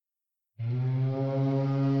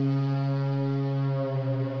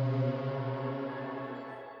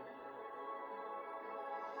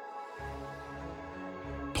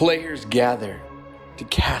Players gather to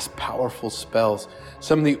cast powerful spells,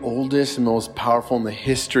 some of the oldest and most powerful in the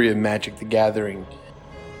history of Magic the Gathering.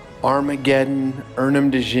 Armageddon, Urnam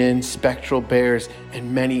Djinn, Spectral Bears,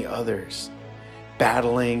 and many others.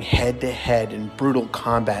 Battling head-to-head in brutal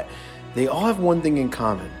combat, they all have one thing in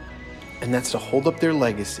common, and that's to hold up their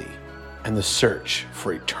legacy and the search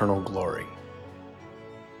for eternal glory.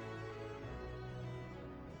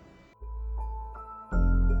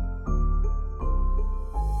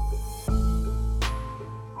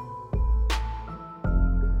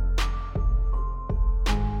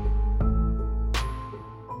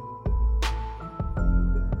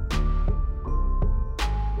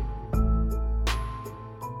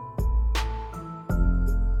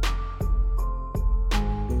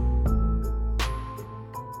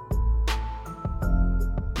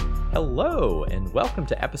 Hello, and welcome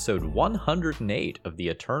to episode 108 of the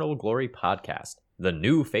Eternal Glory podcast, The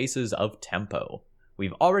New Faces of Tempo.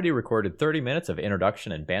 We've already recorded 30 minutes of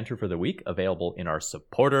introduction and banter for the week, available in our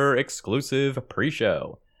supporter-exclusive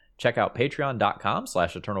pre-show. Check out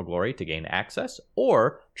patreon.com/eternalglory to gain access,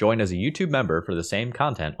 or join as a YouTube member for the same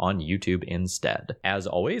content on YouTube instead. As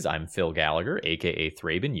always, I'm Phil Gallagher, aka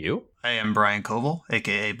Thraben U. I am Brian Koval,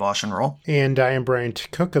 aka Bosch and Roll. And I am Bryant,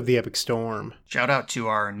 Cook of the Epic Storm. Shout out to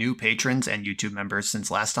our new patrons and YouTube members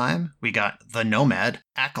since last time. We got The Nomad,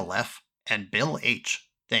 Akalef, and Bill H.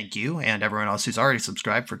 Thank you, and everyone else who's already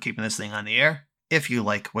subscribed for keeping this thing on the air. If you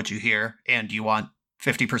like what you hear and you want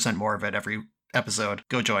 50% more of it every episode,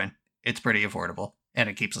 go join. It's pretty affordable, and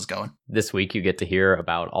it keeps us going. This week you get to hear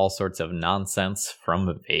about all sorts of nonsense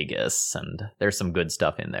from Vegas, and there's some good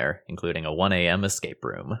stuff in there, including a 1 a.m. escape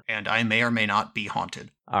room. And I may or may not be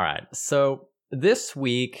haunted. All right, so this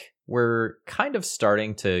week we're kind of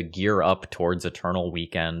starting to gear up towards Eternal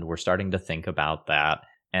Weekend. We're starting to think about that.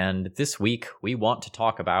 And this week, we want to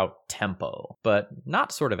talk about tempo, but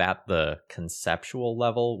not sort of at the conceptual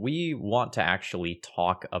level. We want to actually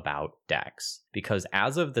talk about decks, because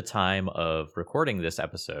as of the time of recording this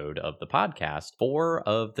episode of the podcast, 4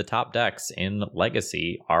 of the top decks in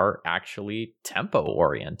Legacy are actually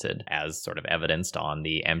tempo-oriented, as sort of evidenced on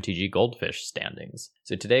the MTGGoldfish standings.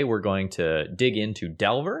 So today we're going to dig into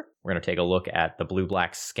Delver. We're going to take a look at the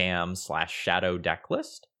blue-black scam/shadow deck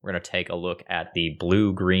list. We're going to take a look at the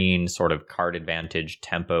blue-green sort of card advantage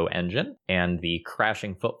tempo engine and the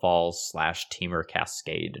crashing footfalls/teamer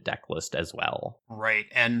cascade deck list as well. Right,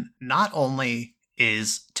 and not only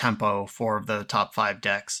is tempo 4 of the top 5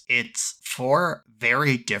 decks, it's 4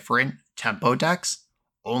 very different tempo decks,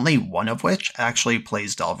 only one of which actually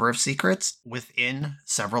plays Delver of Secrets. Within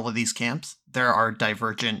several of these camps, there are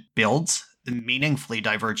divergent builds, meaningfully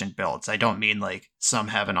divergent builds. I don't mean like some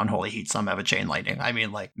have an Unholy Heat, some have a Chain Lightning. I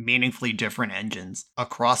mean like meaningfully different engines.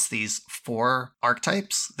 Across these 4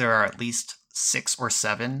 archetypes, there are at least 6 or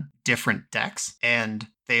 7 different decks, and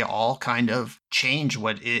they all kind of change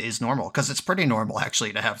what is normal, because it's pretty normal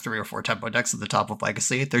actually to have 3 or 4 tempo decks at the top of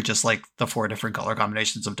Legacy. They're just like the 4 different color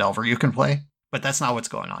combinations of Delver you can play. But that's not what's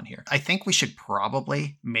going on here. I think we should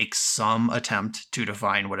probably make some attempt to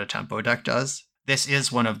define what a tempo deck does. This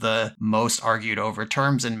is one of the most argued over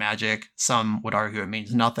terms in Magic. Some would argue it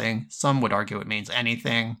means nothing. Some would argue it means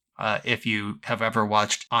anything. If you have ever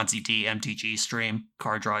watched Anzi D MTG stream,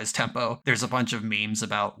 Card Draw is Tempo, there's a bunch of memes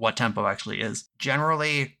about what tempo actually is.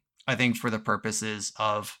 Generally, I think for the purposes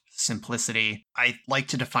of simplicity, I like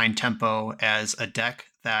to define tempo as a deck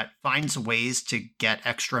that finds ways to get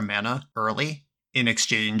extra mana early in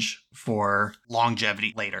exchange for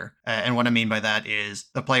longevity later. And what I mean by that is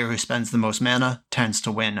the player who spends the most mana tends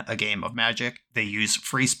to win a game of Magic. They use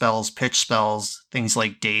free spells, pitch spells, things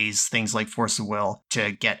like Daze, things like Force of Will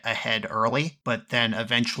to get ahead early, but then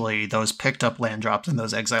eventually those picked up land drops and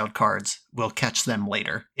those exiled cards will catch them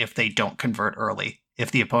later if they don't convert early.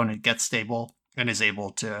 If the opponent gets stable and is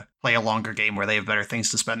able to play a longer game where they have better things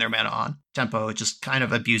to spend their mana on. Tempo just kind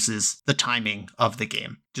of abuses the timing of the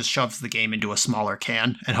game, just shoves the game into a smaller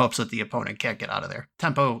can and hopes that the opponent can't get out of there.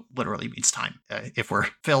 Tempo literally means time.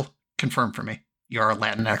 Phil, confirm for me. You're a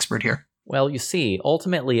Latin expert here. Well, you see,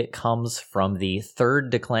 ultimately it comes from the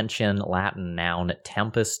third declension Latin noun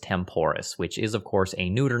tempus temporis, which is, of course, a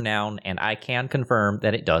neuter noun, and I can confirm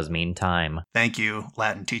that it does mean time. Thank you,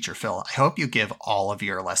 Latin teacher Phil. I hope you give all of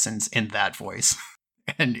your lessons in that voice.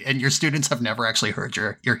 And your students have never actually heard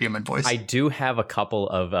your human voice. I do have a couple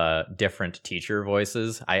of different teacher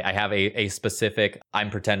voices. I have a specific, I'm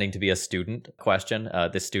pretending to be a student question.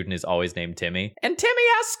 This student is always named Timmy. And Timmy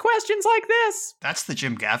asks questions like this. That's the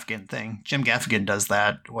Jim Gaffigan thing. Jim Gaffigan does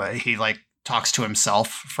that. He talks to himself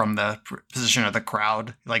from the position of the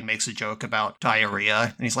crowd, like makes a joke about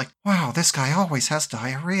diarrhea. And he's like, wow, this guy always has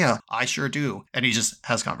diarrhea. I sure do. And he just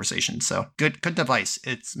has conversations. So good device.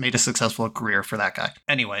 It's made a successful career for that guy.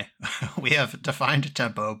 Anyway, we have defined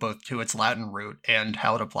tempo both to its Latin root and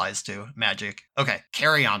how it applies to Magic. Okay,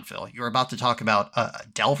 carry on, Phil. You were about to talk about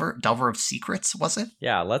Delver of Secrets, was it?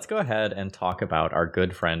 Yeah, let's go ahead and talk about our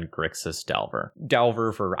good friend Grixis Delver.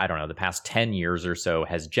 Delver, for, I don't know, the past 10 years or so,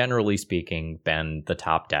 has generally speaking been the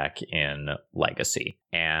top deck in Legacy.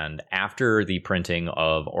 And after the printing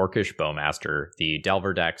of Orcish Bowmaster, the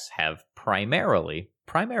Delver decks have primarily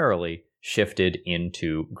shifted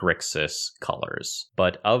into Grixis colors.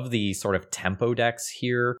 But of the sort of tempo decks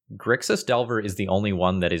here, Grixis Delver is the only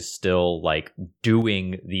one that is still like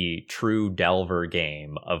doing the true Delver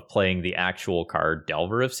game of playing the actual card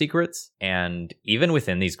Delver of Secrets. And even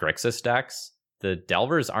within these Grixis decks, the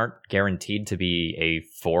Delvers aren't guaranteed to be a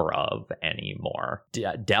 4 of anymore.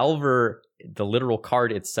 Delver, the literal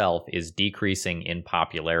card itself, is decreasing in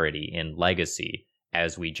popularity in Legacy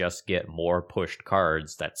as we just get more pushed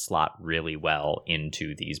cards that slot really well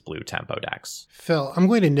into these blue tempo decks. Phil, I'm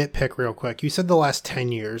going to nitpick real quick. You said the last 10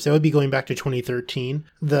 years. That would be going back to 2013.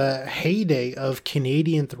 The heyday of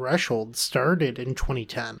Canadian Threshold started in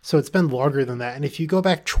 2010. So it's been longer than that. And if you go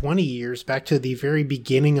back 20 years, back to the very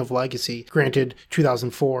beginning of Legacy, granted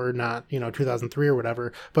 2004, not, 2003 or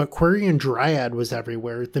whatever, but Quirion Dryad was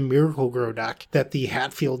everywhere. The Miracle Grow deck that the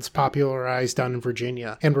Hatfields popularized down in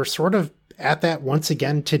Virginia. And we're sort of at that once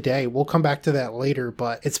again today. We'll come back to that later,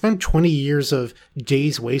 but it's been 20 years of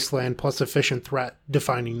Days Wasteland plus Efficient Threat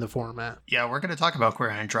defining the format. Yeah, we're going to talk about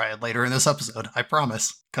Quirion Dryad later in this episode, I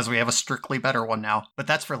promise, because we have a strictly better one now, but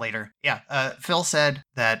that's for later. Yeah, Phil said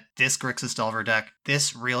that this Grixis Delver deck,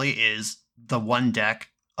 this really is the one deck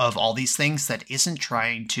of all these things that isn't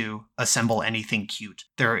trying to assemble anything cute.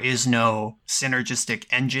 There is no synergistic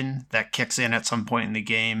engine that kicks in at some point in the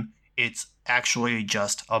game. It's actually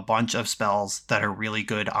just a bunch of spells that are really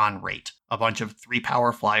good on rate. A bunch of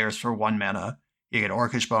 3-power flyers for 1 mana. You get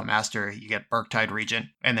Orcish Bowmaster, you get Burktide Regent,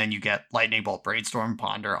 and then you get Lightning Bolt, Brainstorm,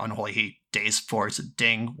 Ponder, Unholy Heat, Daze Force,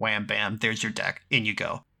 Ding, Wham Bam, there's your deck. In you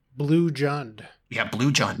go. Blue Jund. Yeah,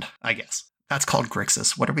 Blue Jund, I guess. That's called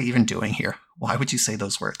Grixis. What are we even doing here? Why would you say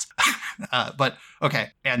those words? But, okay.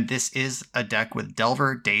 And this is a deck with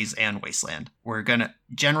Delver, Daze, and Wasteland. We're gonna,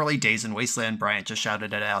 generally Daze and Wasteland, Bryant just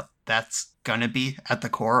shouted it out. That's gonna be at the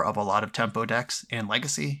core of a lot of tempo decks in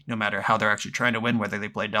Legacy, no matter how they're actually trying to win, whether they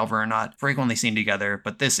play Delver or not. Frequently seen together,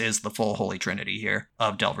 but this is the full holy trinity here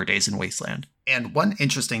of Delver, Daze, and Wasteland. And one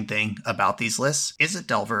interesting thing about these lists is that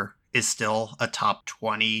Delver is still a top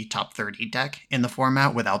 20, top 30 deck in the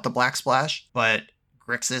format without the Black Splash, but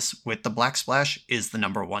Grixis with the Black Splash is the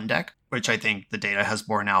number 1 deck, which I think the data has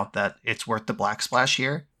borne out that it's worth the Black Splash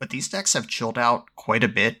here. But these decks have chilled out quite a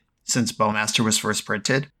bit since Bowmaster was first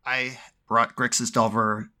printed. I brought Grixis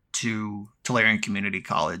Delver to Tolarian Community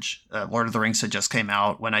College. Lord of the Rings had just came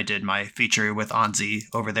out when I did my feature with Anzi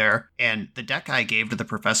over there, and the deck I gave to the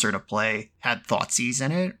professor to play had Thoughtseize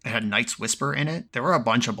in it, it had Night's Whisper in it. There were a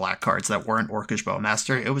bunch of black cards that weren't Orcish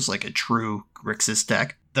Bowmaster. It was like a true Grixis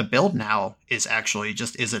deck. The build now is actually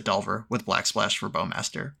just Izzet Delver with Black Splash for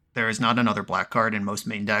Bowmaster. There is not another black card in most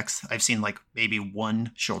main decks. I've seen like maybe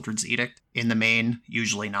one Sheoldred's Edict in the main,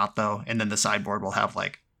 usually not though, and then the sideboard will have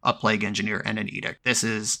like a Plague Engineer and an Edict. This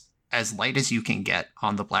is as light as you can get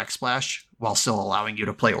on the Black Splash while still allowing you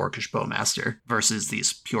to play Orcish Bowmaster versus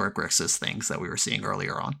these pure Grixis things that we were seeing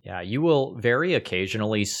earlier on. Yeah, you will very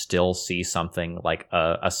occasionally still see something like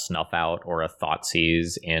a Snuff Out or a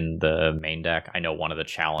Thoughtseize in the main deck. I know one of the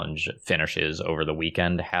challenge finishes over the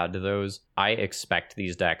weekend had those. I expect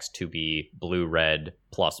these decks to be blue-red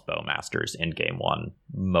plus Bowmasters in game 1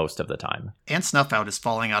 most of the time. And Snuff Out is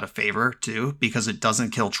falling out of favor too because it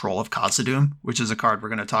doesn't kill Troll of Khazad-dûm, which is a card we're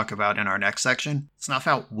going to talk about in our next section. Snuff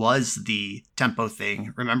Out was the tempo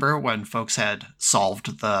thing. Remember when folks had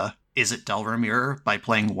solved the Izzet Delver mirror by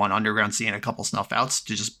playing 1 Underground Sea and a couple Snuff Outs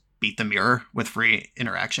to just beat the mirror with free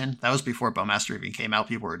interaction? That was before Bowmaster even came out.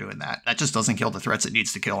 People were doing that. That just doesn't kill the threats it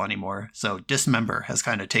needs to kill anymore. So Dismember has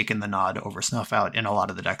kind of taken the nod over Snuff Out in a lot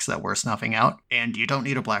of the decks that we're snuffing out. And you don't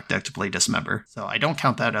need a black deck to play Dismember. So I don't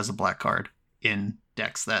count that as a black card in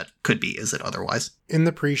decks that could be Izzet otherwise. In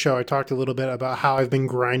the pre-show, I talked a little bit about how I've been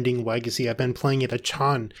grinding Legacy. I've been playing it a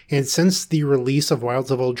ton. And since the release of Wilds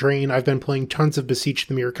of Eldraine, I've been playing tons of Beseech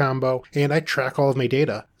the Mirror combo, and I track all of my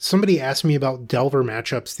data. Somebody asked me about Delver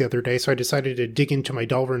matchups the other day, so I decided to dig into my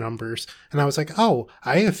Delver numbers. And I was like, oh,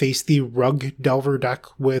 I have faced the Rug Delver deck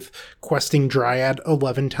with Questing Dryad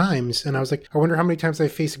 11 times. And I was like, I wonder how many times I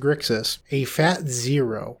faced Grixis. A fat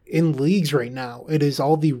 0. In leagues right now, it is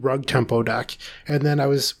all the Rug Tempo deck. And then I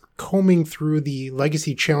was combing through the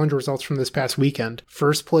Legacy Challenge results from this past weekend.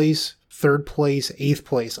 First place, third place, 8th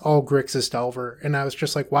place, all Grixis Delver. And I was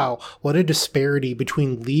just like, wow, what a disparity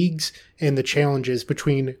between leagues and the challenges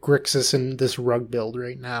between Grixis and this Rug build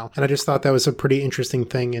right now. And I just thought that was a pretty interesting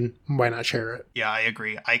thing, and why not share it? Yeah, I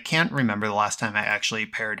agree. I can't remember the last time I actually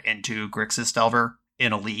paired into Grixis Delver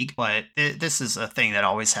in a league, but this is a thing that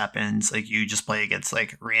always happens. Like, you just play against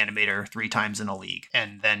like Reanimator 3 times in a league,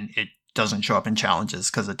 and then it doesn't show up in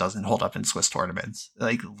challenges because it doesn't hold up in Swiss tournaments.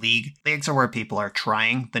 Like, leagues are where people are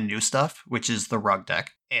trying the new stuff, which is the Rug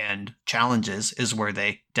deck, and challenges is where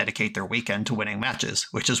they dedicate their weekend to winning matches,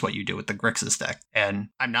 which is what you do with the Grixis deck. And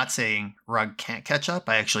I'm not saying Rug can't catch up.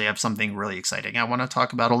 I actually have something really exciting I want to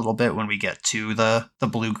talk about a little bit when we get to the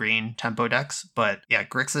blue-green tempo decks. But yeah,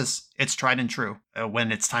 Grixis, it's tried and true.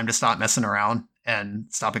 When it's time to stop messing around and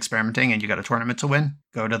stop experimenting and you got a tournament to win,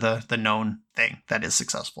 go to the known thing that is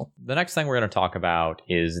successful. The next thing we're going to talk about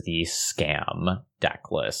is the Scam deck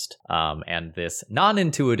list. And this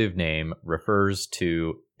non-intuitive name refers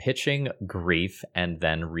to pitching Grief and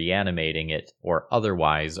then reanimating it or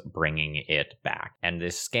otherwise bringing it back. And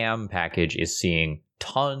this Scam package is seeing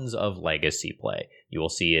tons of legacy play. You will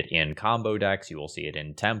see it in combo decks, you will see it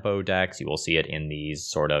in tempo decks, you will see it in these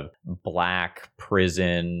sort of black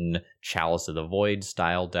prison, Chalice of the Void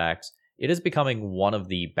style decks. It is becoming one of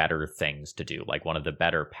the better things to do, like one of the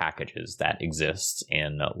better packages that exists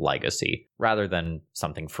in Legacy, rather than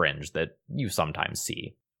something fringe that you sometimes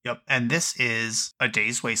see. Yep, and this is a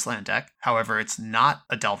Days Wasteland deck. However, it's not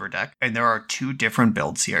a Delver deck, and there are 2 different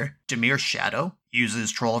builds here. Dimir Shadow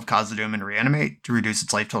uses Troll of Khazad-dûm and Reanimate to reduce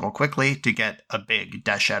its life total quickly to get a big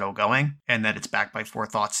Death Shadow going, and then it's backed by 4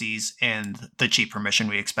 Thoughtseize and the cheap permission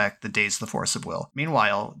we expect, the Daze the Force of Will.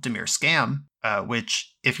 Meanwhile, Dimir Scam,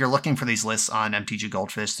 which, if you're looking for these lists on MTG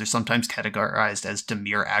Goldfish, they're sometimes categorized as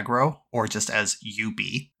Dimir Aggro or just as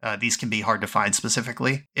UB. These can be hard to find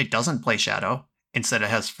specifically. It doesn't play Shadow. Instead, it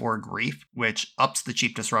has 4 Grief, which ups the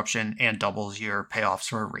cheap disruption and doubles your payoffs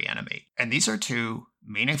for Reanimate. And these are 2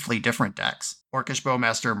 meaningfully different decks. Orcish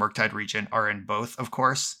Bowmaster and Murktide Regent are in both, of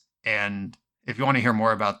course. And if you want to hear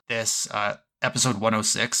more about this, episode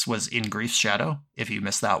 106 was in Grief's Shadow. If you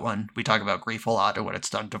missed that one, we talk about Grief a lot and what it's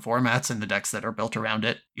done to formats and the decks that are built around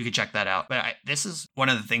it. You can check that out. But this is one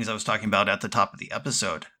of the things I was talking about at the top of the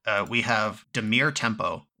episode. We have Dimir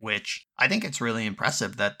Tempo, which I think it's really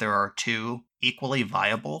impressive that there are 2 equally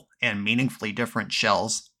viable and meaningfully different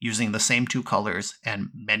shells using the same 2 colors and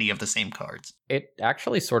many of the same cards. It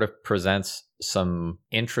actually sort of presents some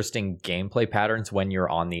interesting gameplay patterns when you're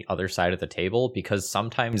on the other side of the table, because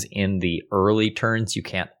sometimes in the early turns you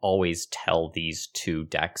can't always tell these 2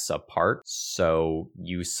 decks apart, so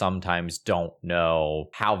you sometimes don't know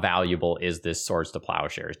how valuable is this Swords to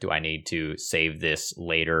Plowshares. Do I need to save this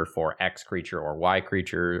later for X creature or Y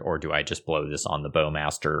creature, or do I just blow this on the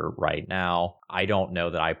Bowmaster right now? I don't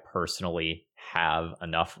know that I personally have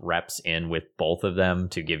enough reps in with both of them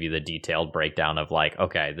to give you the detailed breakdown of like,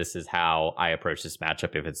 okay, this is how I approach this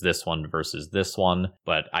matchup if it's this one versus this one.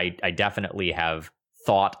 But I definitely have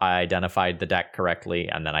thought I identified the deck correctly,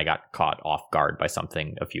 and then I got caught off guard by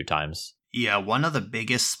something a few times. Yeah, one of the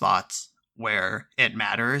biggest spots where it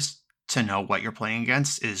matters to know what you're playing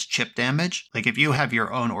against is chip damage. Like, if you have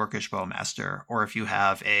your own Orcish Bowmaster, or if you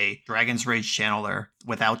have a Dragon's Rage Channeler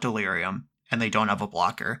without Delirium, and they don't have a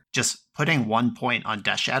blocker, just putting 1 point on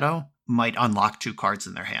Death Shadow might unlock 2 cards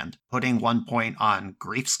in their hand. Putting 1 point on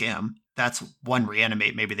Grief Scam, that's 1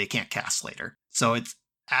 Reanimate maybe they can't cast later. So it's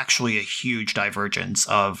actually a huge divergence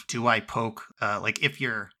of, do I poke, like if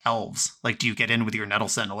you're elves, like do you get in with your Nettle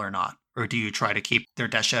Sentinel or not? Or do you try to keep their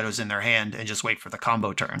Death Shadows in their hand and just wait for the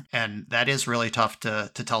combo turn? And that is really tough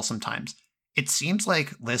to tell sometimes. It seems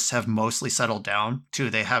like lists have mostly settled down to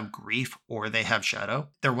they have Grief or they have Shadow.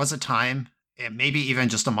 There was a time, and maybe even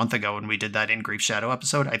just a month ago when we did that in Grief Shadow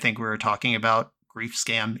episode, I think we were talking about Grief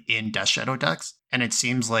Scam in Death Shadow decks. And it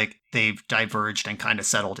seems like they've diverged and kind of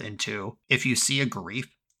settled into, if you see a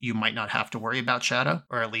Grief, you might not have to worry about Shadow,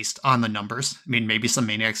 or at least on the numbers. I mean, maybe some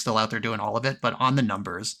Maniac's still out there doing all of it, but on the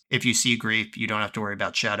numbers, if you see Grief, you don't have to worry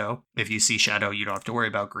about Shadow. If you see Shadow, you don't have to worry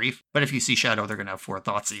about Grief. But if you see Shadow, they're going to have 4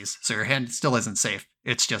 Thoughtseize, so your hand still isn't safe.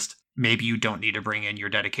 It's just maybe you don't need to bring in your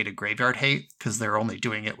dedicated graveyard hate because they're only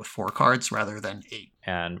doing it with 4 cards rather than 8.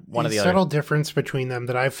 And one of the subtle other difference between them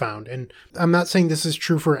that I've found, and I'm not saying this is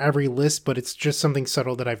true for every list, but it's just something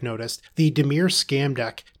subtle that I've noticed. The Dimir Scam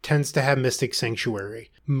deck tends to have Mystic Sanctuary.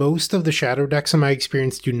 Most of the Shadow decks in my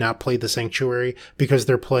experience do not play the Sanctuary because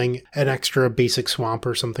they're playing an extra basic swamp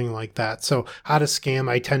or something like that. So out of Scam,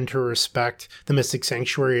 I tend to respect the Mystic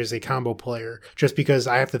Sanctuary as a combo player, just because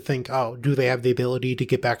I have to think, oh, do they have the ability to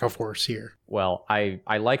get back a force here? Well, I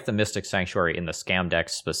like the Mystic Sanctuary in the Scam deck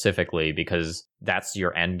specifically because that's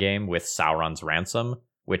your end game with Sauron's Ransom,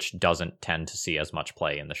 which doesn't tend to see as much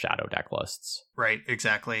play in the Shadow deck lists. Right,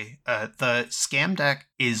 exactly. The Scam deck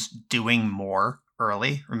is doing more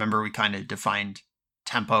early. Remember, we kind of defined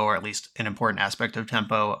tempo, or at least an important aspect of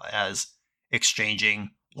tempo, as exchanging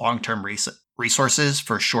long-term resources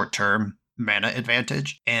for short-term mana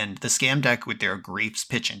advantage. And the Scam deck with their Griefs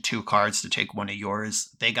pitching 2 cards to take one of yours,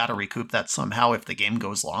 they got to recoup that somehow if the game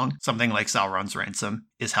goes long. Something like Sauron's Ransom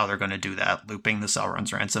is how they're going to do that, looping the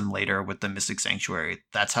Sauron's Ransom later with the Mystic Sanctuary.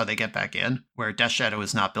 That's how they get back in, where Death Shadow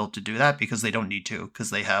is not built to do that because they don't need to, because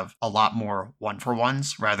they have a lot more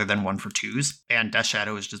 1-for-1s rather than 1-for-2s. And Death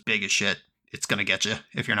Shadow is just big as shit. It's going to get you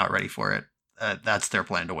if you're not ready for it. That's their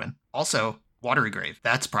plan to win. Also, Watery Grave.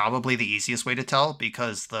 That's probably the easiest way to tell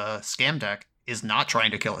because the Scam deck is not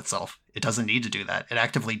trying to kill itself. It doesn't need to do that. It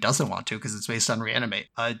actively doesn't want to because it's based on Reanimate.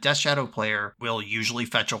 A Death Shadow player will usually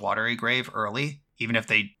fetch a Watery Grave early, even if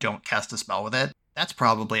they don't cast a spell with it. That's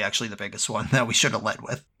probably actually the biggest one that we should have led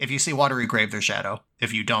with. If you see Watery Grave, they're Shadow.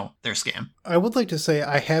 If you don't, they're Scam. I would like to say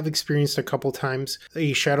I have experienced a couple times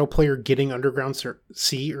a Shadow player getting Underground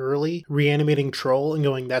Sea early, reanimating Troll, and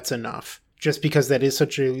going, that's enough. Just because that is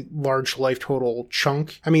such a large life total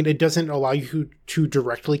chunk. I mean, it doesn't allow you to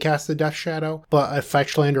directly cast the Death Shadow, but a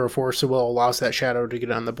fetch land or a force will allows that shadow to get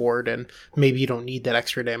on the board, and maybe you don't need that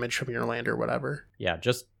extra damage from your land or whatever. Yeah,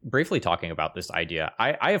 just briefly talking about this idea,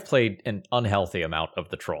 I have played an unhealthy amount of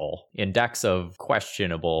the Troll in decks of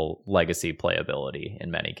questionable legacy playability in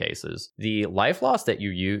many cases. The life loss that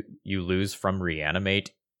you lose from Reanimate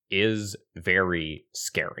is very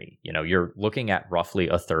scary. You know, you're looking at roughly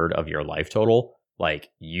a third of your life total. Like,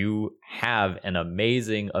 you have an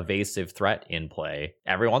amazing evasive threat in play.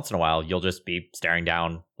 Every once in a while, you'll just be staring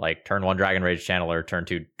down, like, turn 1 Dragon Rage Channeler, turn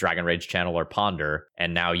 2 Dragon Rage Channeler Ponder,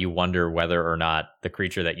 and now you wonder whether or not the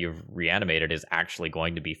creature that you've reanimated is actually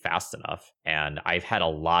going to be fast enough. And I've had a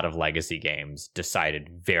lot of legacy games decided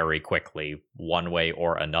very quickly, one way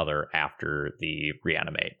or another, after the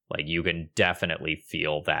reanimate. Like, you can definitely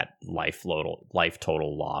feel that life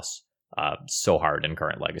total loss so hard in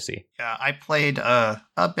current legacy. Yeah, I played a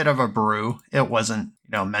bit of a brew. It wasn't,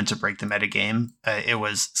 meant to break the metagame. It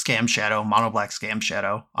was Scam Shadow, Mono Black Scam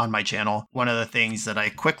Shadow on my channel. One of the things that I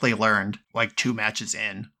quickly learned, like 2 matches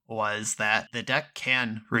in, was that the deck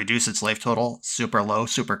can reduce its life total super low,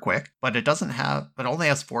 super quick, but it only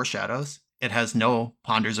has 4 shadows. It has no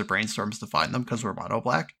ponders or brainstorms to find them because we're mono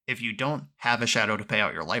black. If you don't have a shadow to pay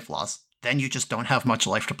out your life loss, then you just don't have much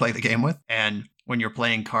life to play the game with. And when you're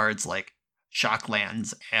playing cards like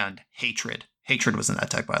Shocklands and Hatred was in that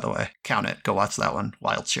deck, by the way. Count it. Go watch that one.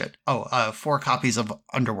 Wild shit. 4 copies of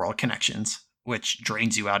Underworld Connections, which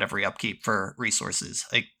drains you out every upkeep for resources.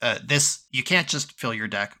 Like this, you can't just fill your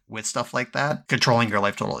deck with stuff like that. Controlling your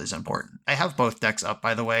life total is important. I have both decks up,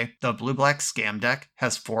 by the way. The blue-black Scam deck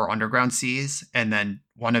has 4 Underground Seas, and then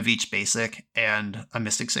 1 of each basic and a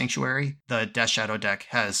Mystic Sanctuary. The Death Shadow deck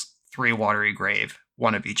has 3 Watery Grave,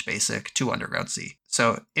 1 of each basic, 2 Underground Sea.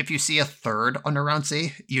 So if you see a 3rd Underground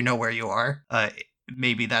Sea, you know where you are.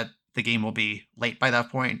 Maybe that the game will be late by that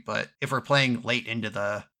point, but if we're playing late into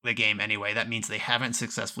the game anyway, that means they haven't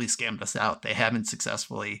successfully scammed us out. They haven't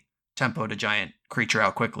successfully tempoed a giant creature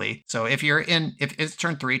out quickly. So if it's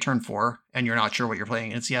turn 3, turn 4, and you're not sure what you're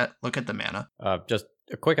playing against yet, look at the mana. Just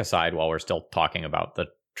a quick aside while we're still talking about the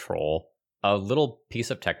Troll. A little piece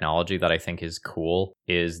of technology that I think is cool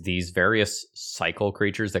is these various cycle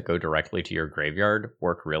creatures that go directly to your graveyard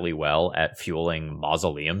work really well at fueling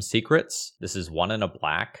Mausoleum Secrets. This is 1 and a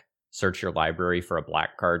black. Search your library for a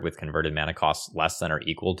black card with converted mana costs less than or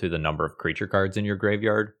equal to the number of creature cards in your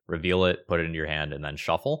graveyard. Reveal it, put it into your hand, and then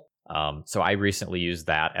shuffle. So I recently used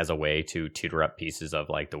that as a way to tutor up pieces of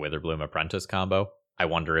like the Witherbloom Apprentice combo. I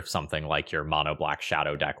wonder if something like your mono black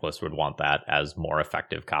Shadow deck list would want that as more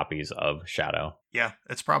effective copies of Shadow. Yeah,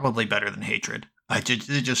 it's probably better than Hatred. I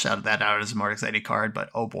just shouted that out as a more exciting card, but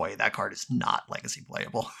oh boy, that card is not legacy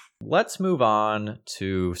playable. Let's move on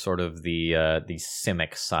to sort of the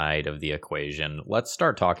Simic side of the equation. Let's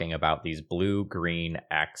start talking about these blue-green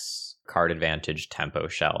X card advantage tempo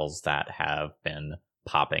shells that have been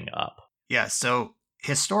popping up. Yeah, so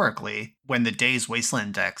historically, when the Days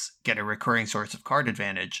Wasteland decks get a recurring source of card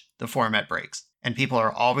advantage, the format breaks. And people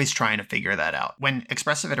are always trying to figure that out. When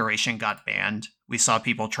Expressive Iteration got banned, we saw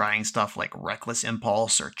people trying stuff like Reckless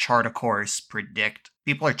Impulse or Chart a Course, Predict.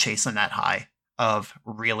 People are chasing that high of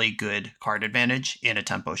really good card advantage in a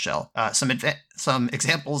tempo shell. Some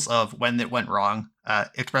examples of when it went wrong.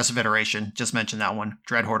 Expressive Iteration, just mentioned that one.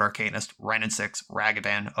 Dreadhorde Arcanist, Renin 6,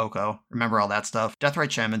 Ragavan, Oko. Remember all that stuff. Deathrite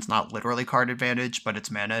Shaman's not literally card advantage, but it's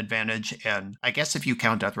mana advantage. And I guess if you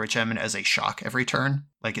count Deathrite Shaman as a shock every turn,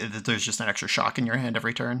 like there's just an extra shock in your hand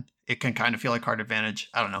every turn, it can kind of feel like card advantage.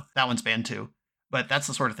 I don't know. That one's banned too. But that's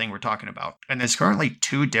the sort of thing we're talking about. And there's currently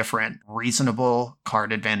 2 different reasonable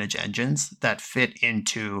card advantage engines that fit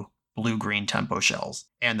into blue-green tempo shells.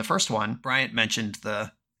 And the first one, Bryant mentioned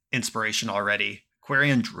the inspiration already,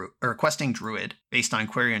 Questing Druid, based on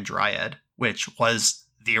Quirion Dryad, which was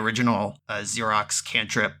the original Xerox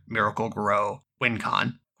cantrip Miracle Grow win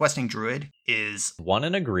con. Questing Druid is 1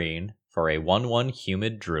 and a green for a 1/1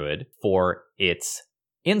 humid druid. For its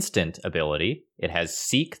instant ability, it has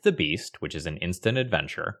Seek the Beast, which is an instant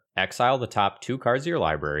adventure. Exile the top 2 cards of your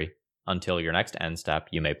library. Until your next end step,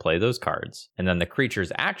 you may play those cards. And then the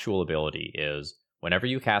creature's actual ability is, whenever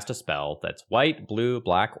you cast a spell that's white, blue,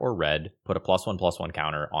 black, or red, put a +1/+1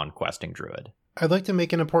 counter on Questing Druid. I'd like to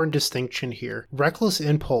make an important distinction here. Reckless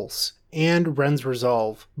Impulse and Ren's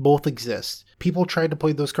Resolve both exist. People tried to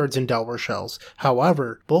play those cards in Delver Shells.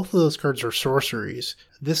 However, both of those cards are sorceries.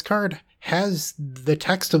 This card has the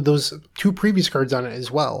text of those 2 previous cards on it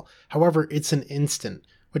as well. However, it's an instant,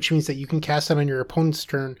 which means that you can cast it on your opponent's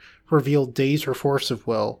turn, reveal Daze or Force of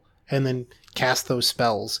Will, and then cast those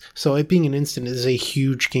spells. So it being an instant is a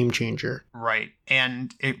huge game changer. Right.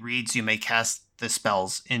 And it reads you may cast the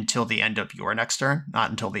spells until the end of your next turn,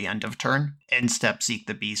 not until the end of turn. End step, Seek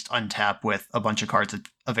the Beast, untap with a bunch of cards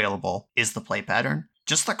available is the play pattern.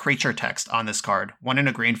 Just the creature text on this card, 1 and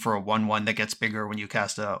a green for a 1/1 that gets bigger when you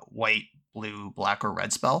cast a white, blue, black, or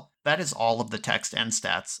red spell. That is all of the text and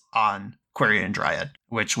stats on Quirion Dryad,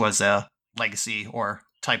 which was a legacy or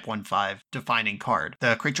type 1/5 defining card.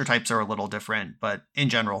 The creature types are a little different, but in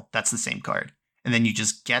general, that's the same card. And then you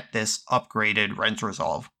just get this upgraded Ren's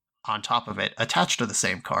Resolve on top of it, attached to the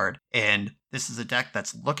same card. And this is a deck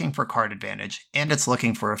that's looking for card advantage, and it's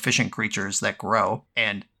looking for efficient creatures that grow.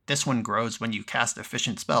 And this one grows when you cast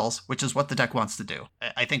efficient spells, which is what the deck wants to do.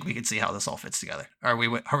 I think we can see how this all fits together. Are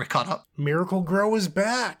we caught up? Miracle Grow is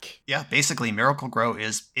back. Yeah, basically Miracle Grow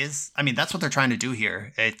is I mean, that's what they're trying to do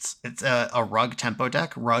here. It's a Rug tempo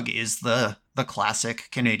deck. Rug is the classic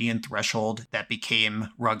Canadian Threshold that became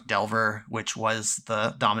Rug Delver, which was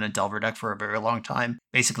the dominant Delver deck for a very long time.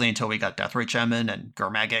 Basically until we got Deathrite Shaman and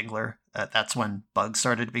Gurmag Angler. That's when bugs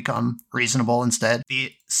started to become reasonable instead.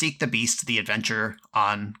 The Seek the Beast, the adventure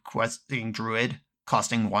on Questing Druid,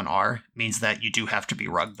 costing 1R, means that you do have to be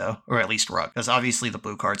Rug, though, or at least Rug, because obviously the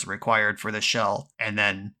blue cards are required for the shell, and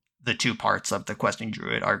then the 2 parts of the Questing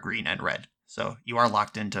Druid are green and red. So you are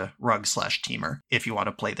locked into Rug/Teamer if you want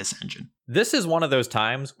to play this engine. This is one of those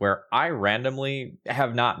times where I randomly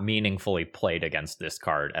have not meaningfully played against this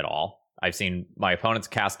card at all. I've seen my opponents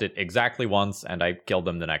cast it exactly once, and I killed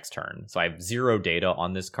them the next turn. So I have 0 data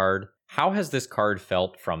on this card. How has this card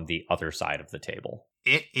felt from the other side of the table?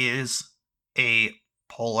 It is a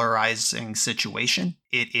polarizing situation.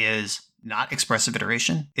 It is not Expressive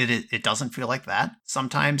Iteration. It doesn't feel like that.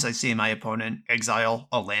 Sometimes I see my opponent exile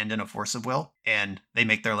a land and a Force of Will, and they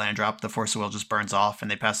make their land drop, the Force of Will just burns off,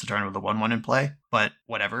 and they pass the turn with a 1/1 in play, but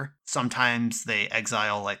whatever. Sometimes they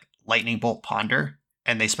exile like Lightning Bolt Ponder,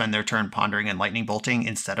 and they spend their turn pondering and lightning bolting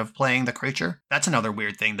instead of playing the creature. That's another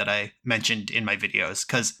weird thing that I mentioned in my videos,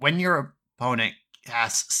 because when your opponent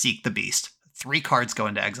casts Seek the Beast, 3 cards go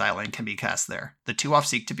into exile and can be cast there. The 2 off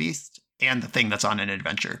Seek the Beast, and the thing that's on an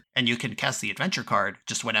adventure. And you can cast the adventure card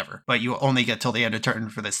just whenever, but you only get till the end of turn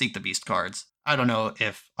for the Seek the Beast cards. I don't know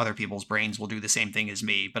if other people's brains will do the same thing as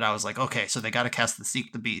me, but I was like, okay, so they got to cast the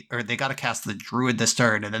Seek the Beast, or they got to cast the Druid this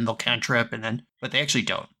turn, and then they'll cantrip, but they actually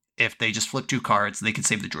don't. If they just flip 2 cards, they can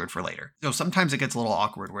save the Druid for later. So sometimes it gets a little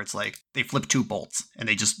awkward where it's like they flip 2 bolts and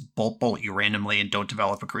they just bolt you randomly and don't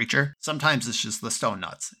develop a creature. Sometimes it's just the Stone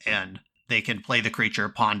Nuts, and they can play the creature,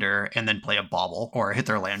 ponder, and then play a bauble or hit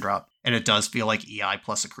their land drop. And it does feel like EI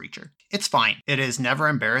plus a creature. It's fine. It is never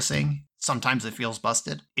embarrassing. Sometimes it feels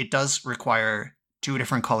busted. It does require 2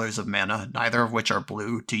 different colors of mana, neither of which are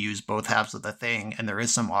blue, to use both halves of the thing, and there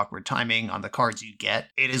is some awkward timing on the cards you get.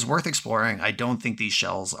 It is worth exploring. I don't think these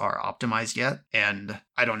shells are optimized yet, and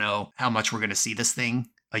I don't know how much we're going to see this thing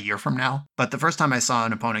a year from now. But the first time I saw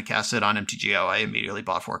an opponent cast it on MTGO, I immediately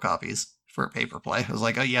bought 4 copies for paper play. I was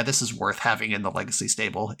like, oh yeah, this is worth having in the Legacy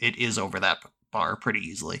stable. It is over that bar pretty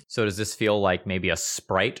easily. So does this feel like maybe a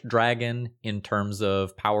Sprite Dragon in terms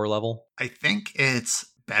of power level? I think it's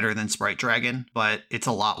better than Sprite Dragon, but it's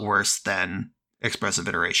a lot worse than Expressive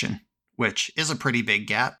Iteration, which is a pretty big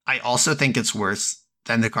gap. I also think it's worse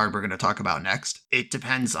than the card we're going to talk about next. It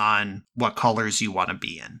depends on what colors you want to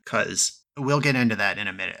be in, because we'll get into that in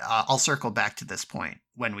a minute. I'll circle back to this point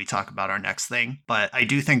when we talk about our next thing, but I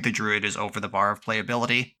do think the Druid is over the bar of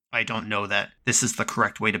playability. I don't know that this is the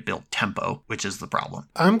correct way to build tempo, which is the problem.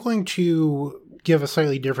 I'm going to give a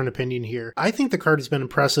slightly different opinion here. I think the card has been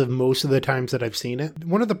impressive most of the times that I've seen it.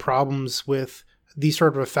 One of the problems with these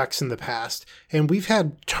sort of effects in the past, and we've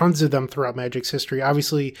had tons of them throughout Magic's history.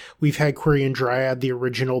 Obviously, we've had Quirion Dryad, the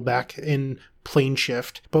original, back in Plane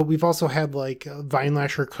Shift, but we've also had like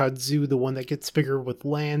Vinelasher Kudzu, the one that gets bigger with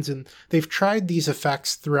lands, and they've tried these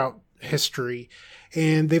effects throughout history,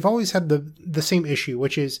 and they've always had the same issue,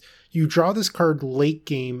 which is you draw this card late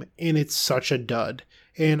game and it's such a dud.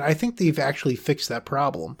 And I think they've actually fixed that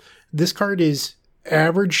problem. This card is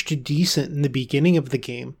average to decent in the beginning of the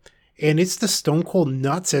game, and it's the stone cold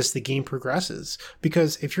nuts as the game progresses.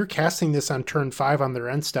 Because if you're casting this on turn 5 on their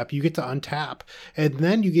end step, you get to untap, and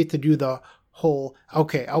then you get to do the whole,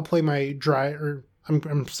 okay, I'll play my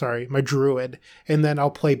my Druid, and then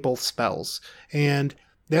I'll play both spells. And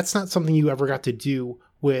that's not something you ever got to do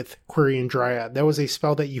with Quirion Dryad. That was a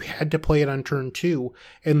spell that you had to play it on turn 2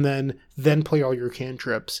 and then play all your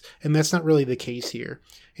cantrips. And that's not really the case here.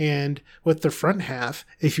 And with the front half,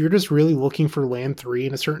 if you're just really looking for land 3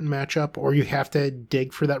 in a certain matchup, or you have to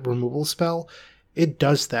dig for that removal spell, it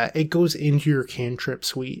does that. It goes into your cantrip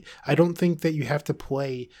suite. I don't think that you have to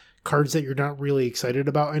play cards that you're not really excited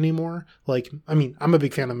about anymore. Like, I mean, I'm a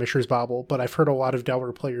big fan of Mishra's Bauble, but I've heard a lot of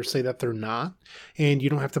Delver players say that they're not. And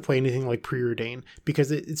you don't have to play anything like Preordain,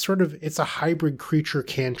 because it's a hybrid creature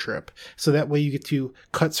cantrip. So that way you get to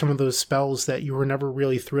cut some of those spells that you were never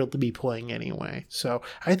really thrilled to be playing anyway. So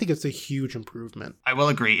I think it's a huge improvement. I will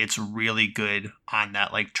agree. It's really good on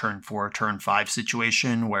that like turn 4, turn 5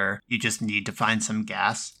 situation where you just need to find some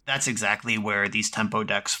gas. That's exactly where these tempo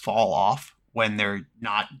decks fall off, when they're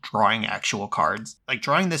not drawing actual cards. Like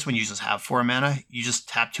drawing this when you just have 4 mana, you just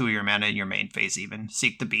tap 2 of your mana in your main phase even,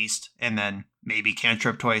 Seek the Beast, and then maybe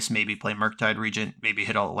cantrip twice, maybe play Murktide Regent, maybe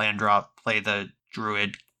hit a land drop, play the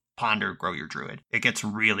Druid, ponder, grow your Druid. It gets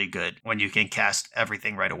really good when you can cast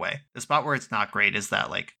everything right away. The spot where it's not great is that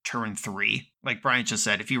like turn 3. Like Bryant just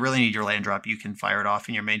said, if you really need your land drop, you can fire it off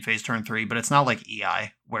in your main phase turn 3, but it's not like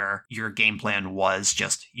EI, where your game plan was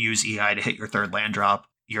just use EI to hit your 3rd land drop.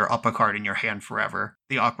 You're up a card in your hand forever.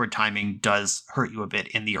 The awkward timing does hurt you a bit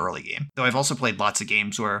in the early game. Though I've also played lots of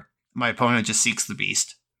games where my opponent just seeks the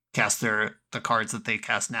beast, casts the cards that they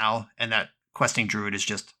cast now, and that questing druid is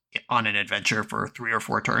just on an adventure for 3 or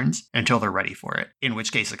 4 turns until they're ready for it. In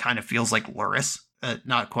which case it kind of feels like Lurrus.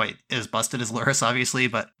 Not quite as busted as Lurrus, obviously,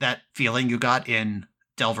 but that feeling you got in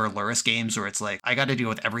Delver Lurrus games where it's like, I got to deal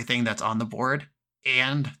with everything that's on the board,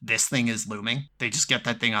 and this thing is looming. They just get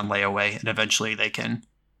that thing on layaway, and eventually they can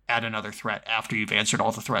add another threat after you've answered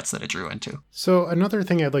all the threats that it drew into. So another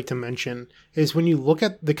thing I'd like to mention is when you look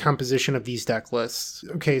at the composition of these deck lists.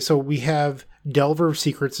 Okay, so we have Delver of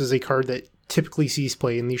Secrets as a card that typically sees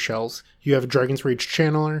play in these shells. You have Dragon's Rage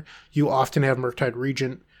Channeler. You often have Murktide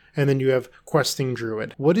Regent. And then you have Questing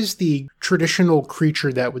Druid. What is the traditional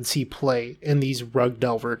creature that would see play in these Rug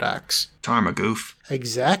Delver decks? Tarmogoyf.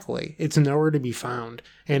 Exactly. It's nowhere to be found.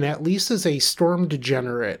 And at least as a Storm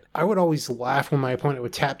Degenerate, I would always laugh when my opponent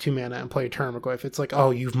would tap 2 mana and play a Tarmogoyf. It's like,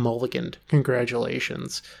 oh, you've mulliganed.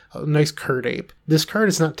 Congratulations. Oh, nice Curd Ape. This card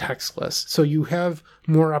is not textless, so you have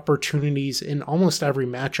more opportunities in almost every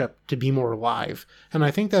matchup to be more live. And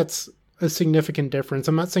I think that's a significant difference.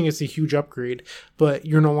 I'm not saying it's a huge upgrade, but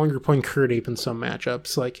you're no longer playing Curd Ape in some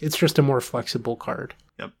matchups. Like, it's just a more flexible card.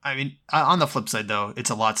 Yep. I mean, on the flip side, though,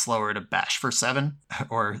 it's a lot slower to bash for 7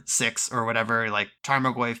 or 6 or whatever. Like,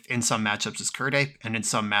 Tarmogoyf in some matchups is Curd Ape, and in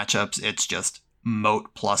some matchups, it's just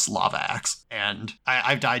Moat plus Lava Axe. And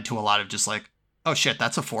I've died to a lot of just like, oh shit,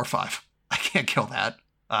 that's a 4/5. I can't kill that.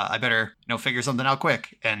 I better, figure something out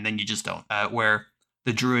quick. And then you just don't. Where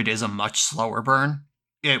the Druid is a much slower burn,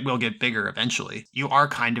 it will get bigger eventually. You are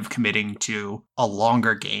kind of committing to a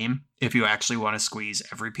longer game if you actually want to squeeze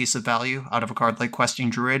every piece of value out of a card like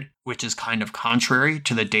Questing Druid, which is kind of contrary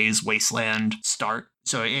to the Days Wasteland start.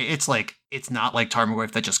 So it's not like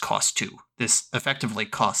Tarmogoyf that just costs 2. This effectively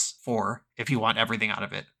costs 4 if you want everything out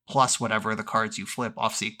of it, plus whatever the cards you flip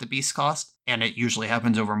off Seek the Beast cost, and it usually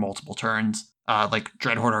happens over multiple turns. Like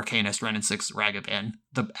Dreadhorde Arcanist, Ren and 6, Ragavan,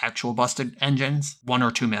 the actual busted engines, 1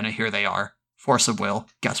 or 2 mana, here they are. Force of Will,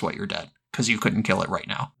 guess what, you're dead. because you couldn't kill it right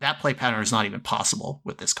now. That play pattern is not even possible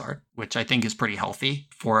with this card, which I think is pretty healthy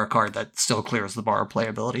for a card that still clears the bar of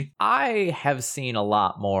playability. I have seen a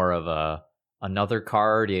lot more of another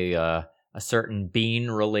card, a certain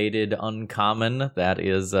bean-related uncommon that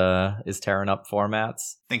is tearing up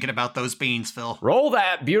formats. Thinking about those beans, Phil. Roll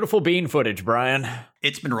that beautiful bean footage, Brian.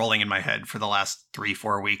 It's been rolling in my head for the last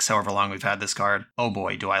 3-4 weeks, however long we've had this card. Oh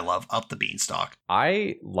boy, do I love Up the Beanstalk.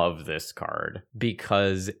 I love this card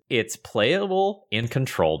because it's playable in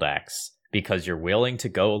control decks, because you're willing to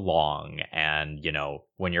go long, and, you know,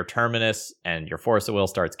 when your Terminus and your Force of Will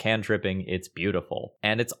starts cantripping, it's beautiful.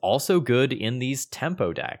 And it's also good in these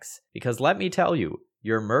tempo decks, because let me tell you,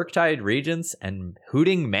 your Murktide Regents and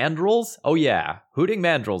Hooting Mandrills, oh yeah, Hooting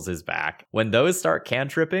Mandrills is back. When those start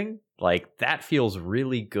cantripping, like, that feels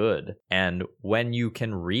really good. And when you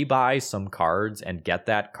can rebuy some cards and get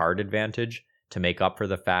that card advantage to make up for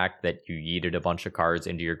the fact that you yeeted a bunch of cards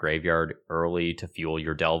into your graveyard early to fuel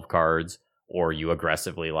your delve cards, or you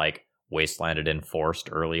aggressively, like, wastelanded and forced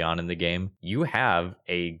early on in the game, you have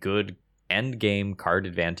a good end game card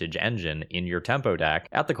advantage engine in your tempo deck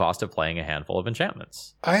at the cost of playing a handful of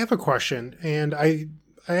enchantments. I have a question, and I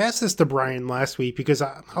asked this to Brian last week because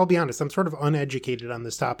I'll be honest, I'm sort of uneducated on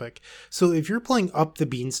this topic. So if you're playing Up the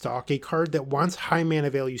Beanstalk, a card that wants high mana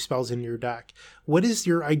value spells in your deck, what is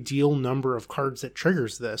your ideal number of cards that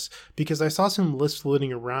triggers this? Because I saw some lists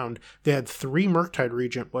floating around that had 3 Murktide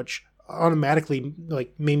Regent, which automatically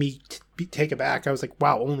like made me take it back. I was like,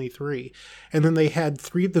 wow, only 3. And then they had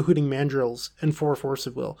 3 of the Hooting Mandrills and 4 Force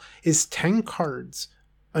of Will. Is 10 cards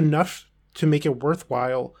enough to make it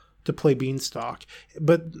worthwhile to play Beanstalk?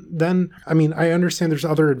 But then, I mean, I understand there's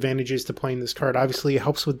other advantages to playing this card. Obviously, it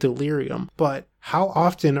helps with Delirium. But how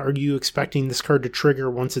often are you expecting this card to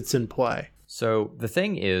trigger once it's in play? So the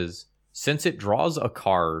thing is, since it draws a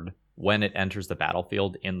card when it enters the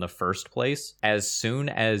battlefield in the first place, as soon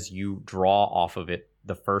as you draw off of it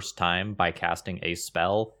the first time by casting a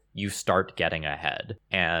spell, you start getting ahead.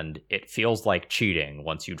 And it feels like cheating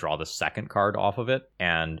once you draw the second card off of it.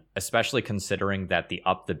 And especially considering that the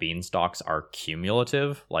Up the Beanstalks are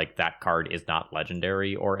cumulative, like that card is not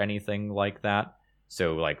legendary or anything like that.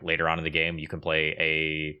 So like later on in the game, you can play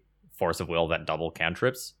a Force of Will that double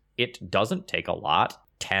cantrips. It doesn't take a lot.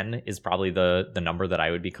 10 is probably the number that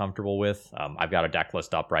I would be comfortable with. I've got a deck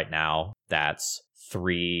list up right now that's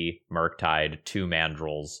 3 Murktide, 2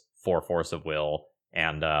 Mandrills, 4 Force of Will,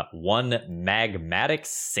 and 1 Magmatic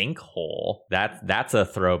Sinkhole. That's a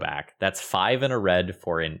throwback. That's 5 and a red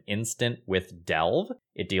for an instant with Delve.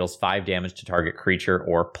 It deals 5 damage to target creature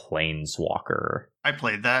or planeswalker. I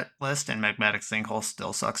played that list, and Magmatic Sinkhole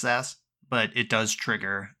still sucks ass, but it does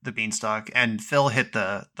trigger the Beanstalk. And Phil hit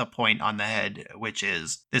the point on the head, which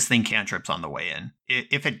is this thing cantrips on the way in.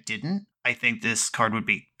 If it didn't, I think this card would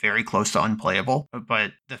be very close to unplayable,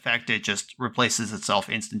 but the fact it just replaces itself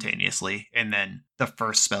instantaneously, and then the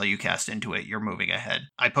first spell you cast into it, you're moving ahead.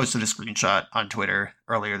 I posted a screenshot on Twitter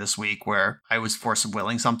earlier this week where I was Force of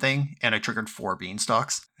Willing something, and I triggered 4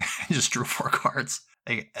 Beanstalks and just drew 4 cards.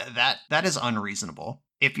 Like, that is unreasonable.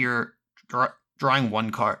 If you're drawing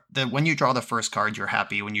 1 card, when you draw the first card, you're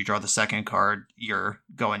happy. When you draw the second card, you're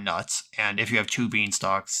going nuts. And if you have 2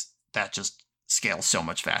 Beanstalks, that just scales so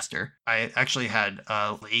much faster. I actually had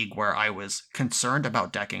a league where I was concerned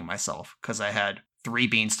about decking myself because I had 3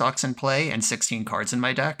 Beanstalks in play and 16 cards in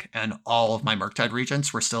my deck, and all of my Murktide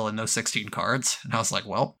Regents were still in those 16 cards. And I was like,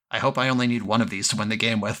 well, I hope I only need 1 of these to win the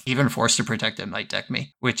game with. Even Forced to Protect It might deck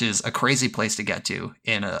me, which is a crazy place to get to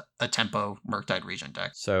in a tempo Murktide Regent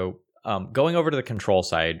deck. So going over to the control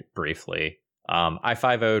side briefly, I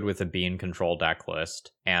 5-0'd with a Bean control deck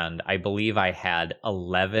list, and I believe I had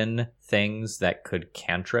 11 things that could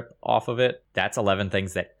cantrip off of it. That's 11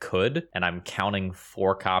 things that could, and I'm counting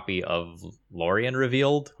 4 copy of Lorien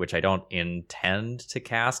Revealed, which I don't intend to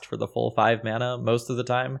cast for the full 5 mana most of the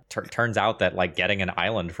time. Turns out that like getting an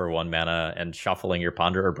island for 1 mana and shuffling your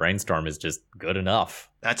Ponder or Brainstorm is just good enough.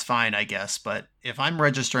 That's fine, I guess, but if I'm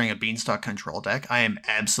registering a Beanstalk control deck, I am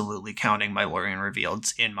absolutely counting my Lorien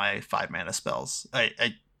Revealeds in my 5 mana spells.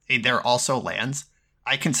 They're also lands.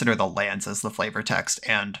 I consider the lands as the flavor text,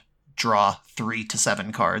 and draw 3 to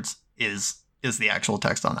 7 cards is the actual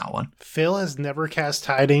text on that one. Phil has never cast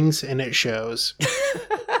Tidings, and it shows.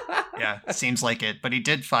 Yeah, seems like it, but he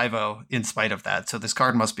did 5-0 in spite of that, so this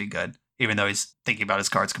card must be good, even though he's thinking about his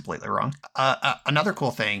cards completely wrong. Another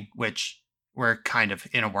cool thing, which we're kind of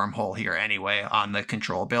in a wormhole here anyway on the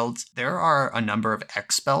control builds, there are a number of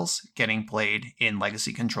X spells getting played in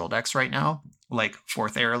Legacy control decks right now, like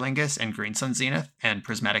Fourth Aerolingus and Green Sun Zenith and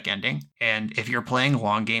Prismatic Ending. And if you're playing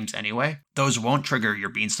long games anyway, those won't trigger your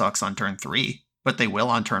Beanstalks on turn 3. but they will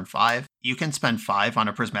on turn 5. You can spend 5 on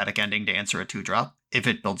a Prismatic Ending to answer a 2-drop if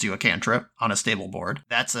it builds you a cantrip on a stable board.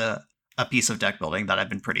 That's a piece of deck building that I've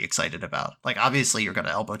been pretty excited about. Like, obviously, you're going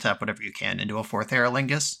to elbow tap whatever you can into a 4th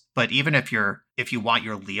Aerolingus, but even if you want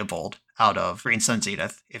your Leovold out of Green Sun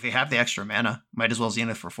Zenith, if you have the extra mana, might as well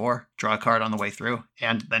Zenith for 4, draw a card on the way through,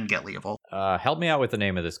 and then get Leovold. Help me out with the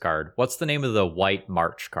name of this card. What's the name of the white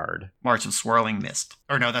March card? March of Swirling Mist.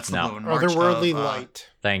 Or no, that's the blue one. March Otherworldly of,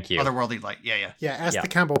 Light. Thank you. Otherworldly Light, yeah. Yeah, ask the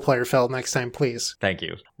combo player, Phil, next time, please. Thank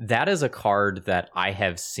you. That is a card that I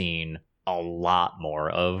have seen a lot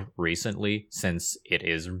more of recently, since it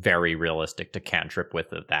is very realistic to cantrip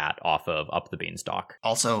with that off of Up the Beanstalk.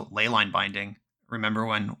 Also, Leyline Binding. Remember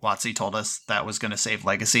when WotC told us that was going to save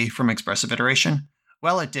Legacy from Expressive Iteration?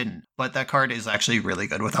 Well, it didn't, but that card is actually really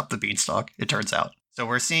good with Up the Beanstalk, it turns out. So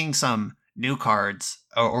we're seeing some new cards,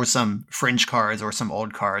 or some fringe cards, or some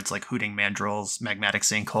old cards like Hooting Mandrills, Magmatic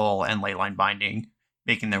Sinkhole, and Leyline Binding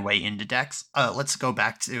making their way into decks. Let's go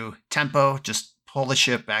back to Tempo, just pull the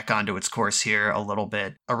ship back onto its course here a little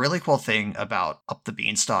bit. A really cool thing about Up the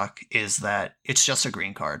Beanstalk is that it's just a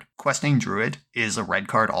green card. Questing Druid is a red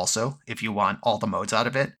card also, if you want all the modes out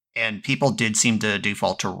of it. And people did seem to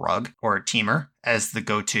default to Rug or Teamer as the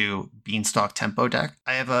go-to Beanstalk Tempo deck.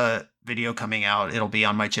 I have a video coming out. It'll be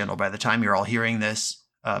on my channel by the time you're all hearing this.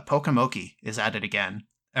 Pokemoki is at it again.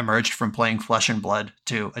 Emerged from playing Flesh and Blood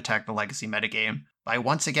to attack the Legacy metagame by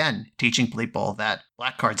once again teaching people that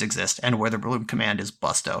black cards exist and Witherbloom Command is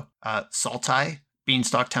busto. Sultai,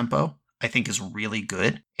 Beanstalk Tempo, I think is really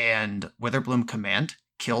good, and Witherbloom Command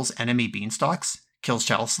kills enemy Beanstalks, kills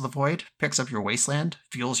Chalice of the Void, picks up your Wasteland,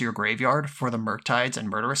 fuels your graveyard for the Murktides and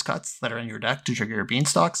Murderous Cuts that are in your deck to trigger your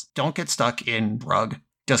Beanstalks. Don't get stuck in Rug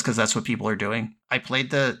just because that's what people are doing. I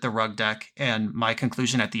played the Rug deck, and my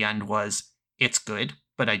conclusion at the end was, it's good,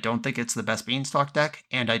 but I don't think it's the best Beanstalk deck,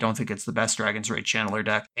 and I don't think it's the best Dragon's Rage Channeler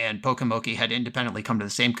deck. And Pokemoki had independently come to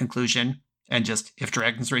the same conclusion, and just, if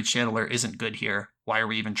Dragon's Rage Channeler isn't good here, why are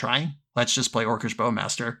we even trying? Let's just play Orcish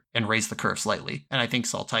Bowmaster and raise the curve slightly. And I think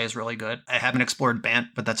Sultai is really good. I haven't explored Bant,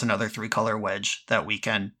 but that's another 3-color wedge that we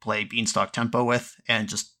can play Beanstalk Tempo with and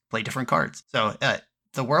just play different cards. So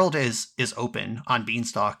the world is open on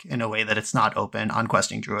Beanstalk in a way that it's not open on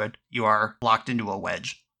Questing Druid. You are locked into a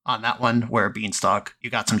wedge. On that one, where Beanstalk, you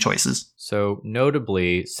got some choices. So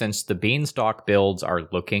notably, since the Beanstalk builds are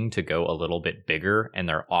looking to go a little bit bigger and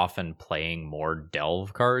they're often playing more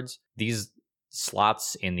Delve cards, these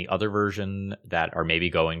slots in the other version that are maybe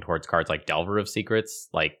going towards cards like Delver of Secrets,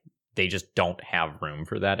 like, they just don't have room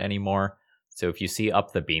for that anymore. So if you see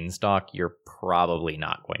Up the Beanstalk, you're probably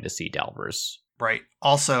not going to see Delvers. Right.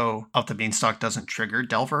 Also, Up the Beanstalk doesn't trigger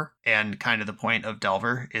Delver, and kind of the point of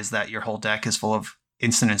Delver is that your whole deck is full of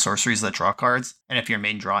instant and sorceries that draw cards, and if your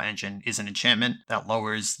main draw engine is an enchantment, that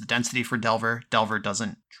lowers the density for Delver. Delver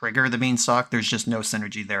doesn't trigger the Beanstalk, there's just no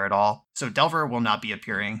synergy there at all. So Delver will not be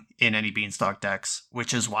appearing in any Beanstalk decks,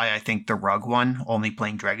 which is why I think the Rug one, only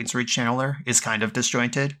playing Dragon's Rage Channeler, is kind of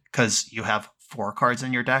disjointed, because you have 4 cards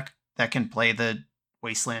in your deck that can play the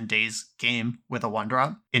Wasteland Days game with a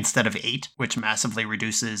 1-drop instead of 8, which massively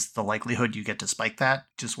reduces the likelihood you get to spike that.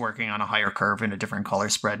 Just working on a higher curve in a different color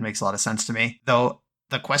spread makes a lot of sense to me. Though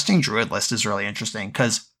the Questing Druid list is really interesting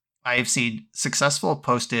because I've seen successful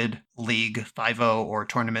posted League 5-0 or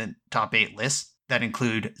tournament top 8 lists that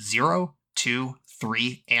include 0, 2,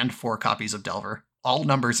 3, and 4 copies of Delver. All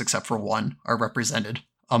numbers except for 1 are represented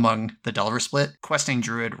among the Delver split. Questing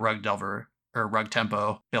Druid, Rug Delver, or Rug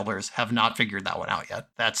Tempo builders have not figured that one out yet.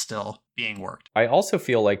 That's still being worked. I also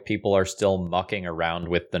feel like people are still mucking around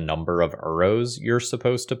with the number of Uros you're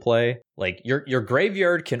supposed to play. Like, your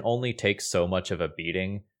graveyard can only take so much of a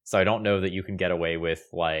beating, so I don't know that you can get away with,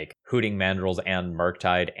 like, Hooting Mandrills and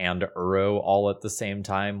Murktide and Uro all at the same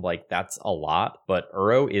time. Like, that's a lot, but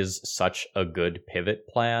Uro is such a good pivot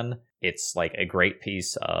plan. It's, like, a great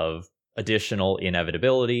piece of additional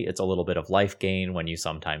inevitability. It's a little bit of life gain when you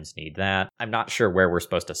sometimes need that. I'm not sure where we're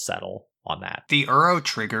supposed to settle on that. The Uro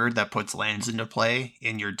trigger that puts lands into play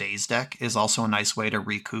in your Days deck is also a nice way to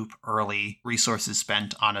recoup early resources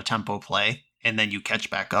spent on a tempo play, and then you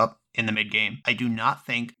catch back up in the mid-game. I do not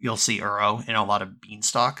think you'll see Uro in a lot of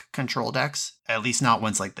Beanstalk control decks, at least not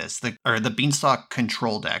ones like this. The Beanstalk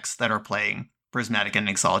control decks that are playing Prismatic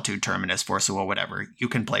Ending, Solitude, Terminus, Force of Will, whatever, you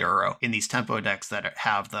can play Uro. In these tempo decks that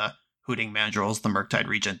have the Hooting Mandrills, the Murktide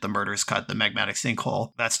Regent, the Murderous Cut, the Magmatic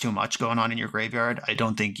Sinkhole, that's too much going on in your graveyard. I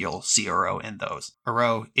don't think you'll see Uro in those.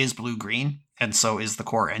 Uro is blue-green, and so is the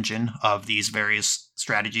core engine of these various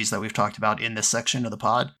strategies that we've talked about in this section of the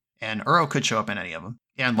pod, and Uro could show up in any of them.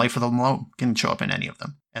 And Life of the Loam can show up in any of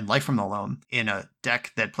them. and Life from the Loam in a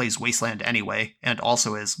deck that plays Wasteland anyway, and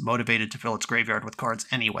also is motivated to fill its graveyard with cards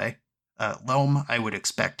anyway. Loam, I would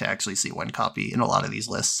expect to actually see one copy in a lot of these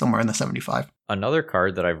lists, somewhere in the 75. Another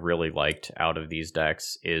card that I've really liked out of these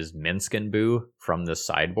decks is Minsc and Boo from the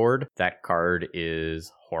sideboard. That card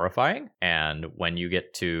is horrifying, and when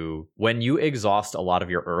you exhaust a lot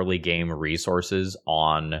of your early game resources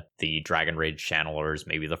on the Dragon Rage Channelers,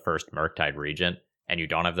 maybe the first Murktide Regent, and you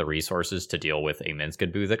don't have the resources to deal with a Minsc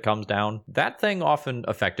and Boo that comes down, that thing often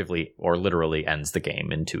effectively or literally ends the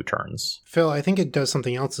game in 2 turns. Phil, I think it does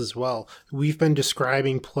something else as well. We've been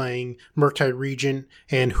describing playing Murktide Regent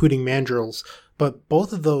and Hooting Mandrills, but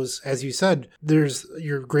both of those, as you said,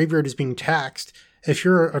 your graveyard is being taxed. If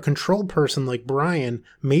you're a controlled person like Brian,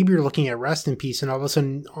 maybe you're looking at Rest in Peace and all of a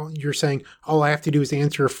sudden you're saying, all I have to do is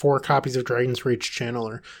answer 4 copies of Dragon's Rage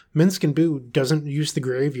Channeler. Minsc and Boo doesn't use the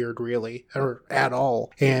graveyard really, or at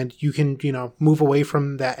all. And you can, move away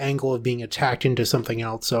from that angle of being attacked into something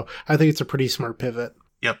else. So I think it's a pretty smart pivot.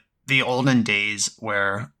 Yep. The olden days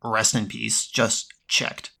where Rest in Peace just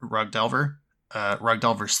checked Rug Delver. Rug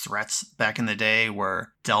Delver's threats back in the day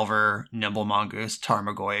were Delver, Nimble Mongoose,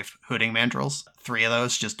 Tarmogoyf, Hooting Mandrills. 3 of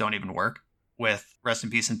those just don't even work with Rest in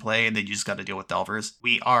Peace in play, and then you just got to deal with Delvers.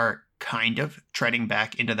 We are kind of treading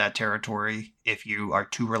back into that territory. If you are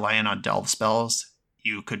too reliant on Delve spells,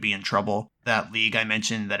 you could be in trouble. That league I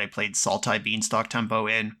mentioned that I played Sultai Beanstalk Tempo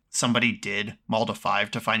in, somebody did mull to 5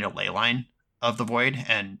 to find a Leyline of the Void,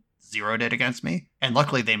 and zeroed it against me. And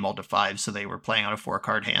luckily they mulled to 5, so they were playing on a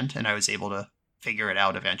 4-card hand, and I was able to figure it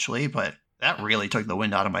out eventually, but that really took the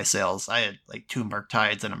wind out of my sails. I had like 2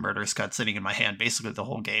 Murktides and a Murderous Cut sitting in my hand basically the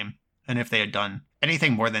whole game. And if they had done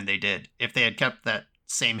anything more than they did, if they had kept that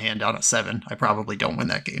same hand down at 7, I probably don't win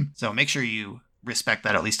that game. So make sure you respect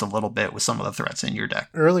that at least a little bit with some of the threats in your deck.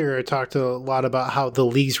 Earlier, I talked a lot about how the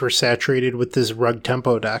leagues were saturated with this Rug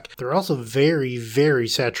Tempo deck. They're also very, very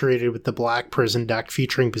saturated with the Black Prison deck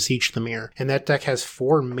featuring Beseech the Mirror. And that deck has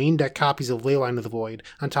 4 main deck copies of Leyline of the Void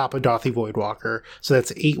on top of Dauthi Voidwalker. So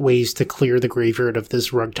that's 8 ways to clear the graveyard of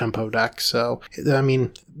this Rug Tempo deck. So, I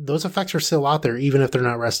mean, those effects are still out there, even if they're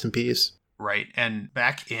not Rest in Peace. Right, and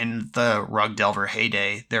back in the Rug Delver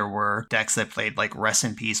heyday, there were decks that played like Rest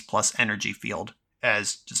in Peace plus Energy Field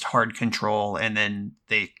as just hard control, and then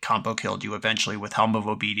they combo killed you eventually with Helm of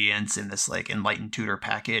Obedience in this like Enlightened Tutor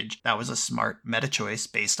package. That was a smart meta choice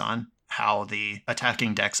based on how the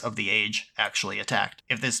attacking decks of the age actually attacked.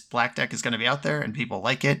 If this black deck is going to be out there and people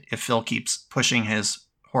like it, if Phil keeps pushing his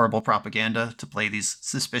horrible propaganda to play these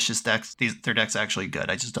suspicious decks, their deck's actually good.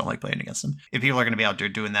 I just don't like playing against them. If people are going to be out there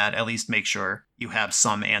doing that, at least make sure you have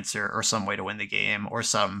some answer or some way to win the game or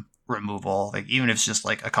some removal. Like even if it's just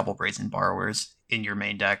like a couple Brazen Borrowers in your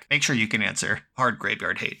main deck, make sure you can answer hard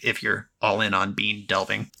graveyard hate if you're all in on bean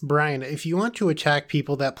delving. Brian, if you want to attack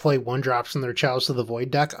people that play 1-drops in their Chalice of the Void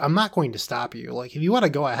deck, I'm not going to stop you. Like if you want to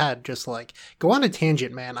go ahead, just like go on a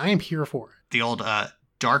tangent, man. I am here for it. The old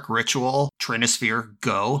Dark Ritual Trinisphere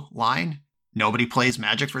Go line. Nobody plays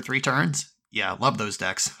Magic for 3 turns. Yeah, love those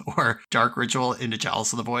decks. Or Dark Ritual into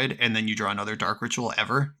Chalice of the Void, and then you draw another Dark Ritual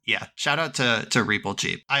ever. Yeah, shout out to Reaple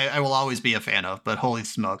Cheap. I will always be a fan of, but holy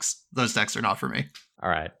smokes, those decks are not for me. All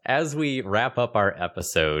right, as we wrap up our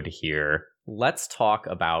episode here, let's talk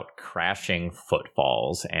about Crashing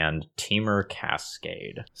Footfalls and Temur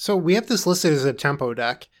Cascade. So we have this listed as a tempo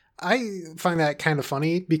deck. I find that kind of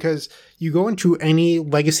funny because you go into any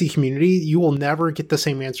legacy community, you will never get the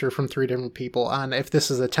same answer from 3 different people on if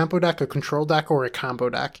this is a tempo deck, a control deck, or a combo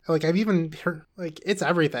deck. Like I've even heard, like it's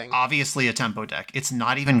everything. Obviously a tempo deck. It's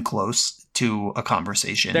not even close to a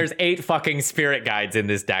conversation. There's 8 fucking spirit guides in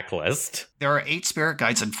this deck list. There are 8 spirit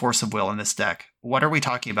guides and Force of Will in this deck. What are we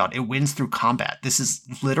talking about? It wins through combat. This is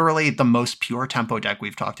literally the most pure tempo deck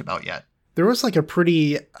we've talked about yet. There was like a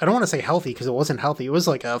pretty, I don't want to say healthy because it wasn't healthy. It was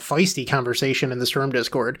like a feisty conversation in the Storm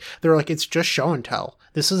Discord. They're like, it's just show and tell.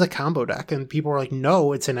 This is a combo deck. And people are like,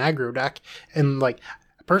 no, it's an aggro deck. And like,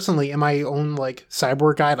 personally, in my own like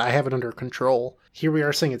cyborg guide, I have it under control. Here we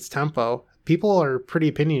are saying it's tempo. People are pretty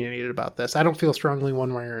opinionated about this. I don't feel strongly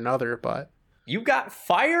one way or another, but... You got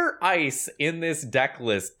Fire Ice in this deck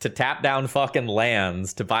list to tap down fucking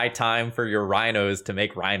lands to buy time for your rhinos to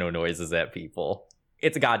make rhino noises at people.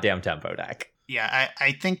 It's a goddamn tempo deck. Yeah,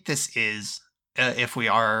 I think this is, if we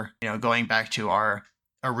are, going back to our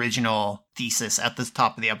original thesis at the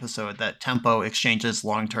top of the episode, that tempo exchanges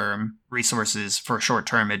long-term resources for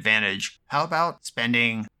short-term advantage. How about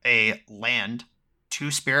spending a land, 2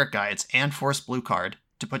 spirit guides, and Force Blue card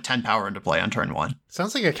to put 10 power into play on turn 1?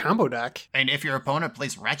 Sounds like a combo deck. And if your opponent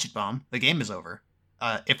plays Ratchet Bomb, the game is over.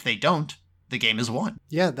 If they don't, the game is won.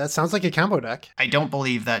 Yeah, that sounds like a combo deck. I don't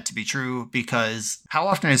believe that to be true because how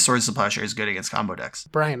often is Swords of Plowshares good against combo decks?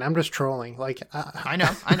 Brian, I'm just trolling. I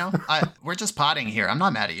know. We're just potting here. I'm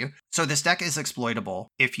not mad at you. So this deck is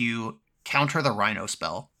exploitable if you counter the Rhino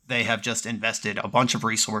spell. They have just invested a bunch of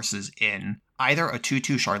resources in either a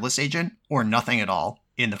 2/2 Shardless Agent or nothing at all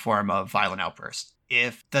in the form of Violent Outburst.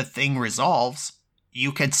 If the thing resolves,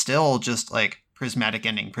 you could still just Prismatic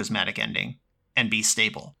Ending, and be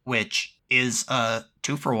stable, which is a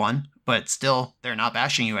 2-for-1, but still, they're not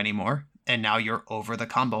bashing you anymore. And now you're over the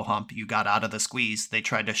combo hump. You got out of the squeeze. They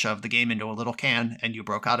tried to shove the game into a little can, and you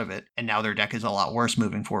broke out of it. And now their deck is a lot worse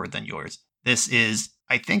moving forward than yours. This is,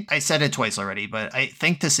 I think I said it twice already, but I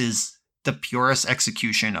think this is the purest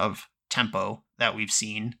execution of tempo that we've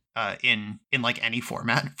seen in any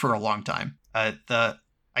format for a long time.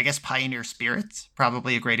 I guess Pioneer Spirits,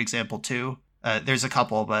 probably a great example too. There's a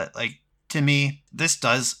couple, but to me, this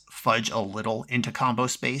does fudge a little into combo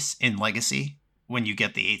space in Legacy when you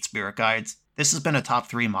get the 8 Spirit Guides. This has been a top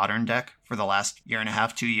 3 Modern deck for the last 1.5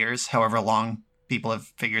 to 2 years, however long people have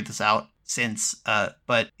figured this out since.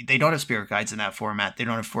 But they don't have Spirit Guides in that format. They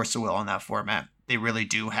don't have Force of Will in that format. They really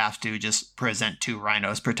do have to just present 2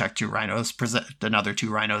 Rhinos, protect 2 Rhinos, present another 2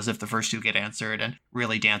 Rhinos if the first 2 get answered, and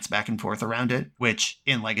really dance back and forth around it, which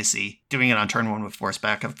in Legacy, doing it on turn 1 with Force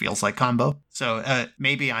Backup feels like combo. So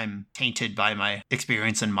maybe I'm tainted by my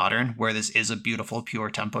experience in Modern, where this is a beautiful, pure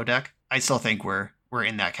tempo deck. I still think we're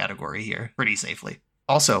in that category here pretty safely.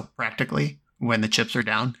 Also, practically, when the chips are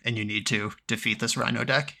down and you need to defeat this Rhino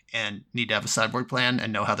deck and need to have a sideboard plan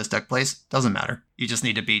and know how this deck plays, doesn't matter. You just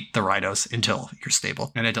need to beat the Rhinos until you're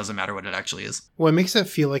stable, and it doesn't matter what it actually is. What makes it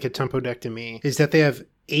feel like a tempo deck to me is that they have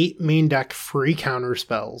 8 main deck free counter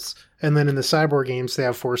spells, and then in the sideboard games they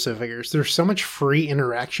have Force of Figures. There's so much free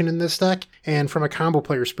interaction in this deck, and from a combo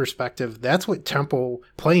player's perspective, that's what tempo,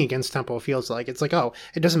 playing against tempo, feels like. It's like, oh,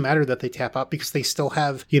 it doesn't matter that they tap out because they still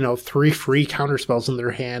have, 3 free counter spells in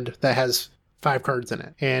their hand that has 5 cards in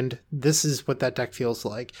it. And this is what that deck feels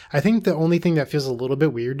like. I think the only thing that feels a little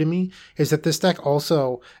bit weird to me is that this deck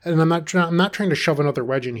also, and I'm not trying to shove another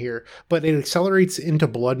wedge in here, but it accelerates into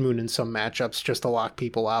Blood Moon in some matchups just to lock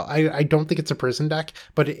people out. I don't think it's a prison deck,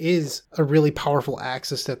 but it is a really powerful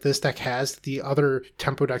axis that this deck has that the other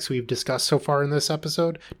tempo decks we've discussed so far in this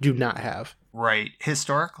episode do not have. Right.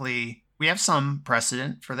 Historically, we have some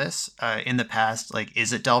precedent for this. In the past,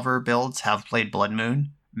 Is It Delver builds have played Blood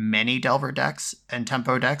Moon. Many Delver decks and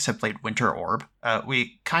tempo decks have played Winter Orb.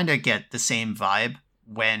 We kind of get the same vibe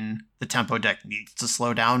when the tempo deck needs to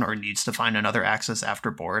slow down or needs to find another axis after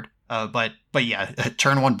board. But yeah,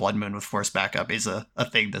 turn 1 Blood Moon with Force Backup is a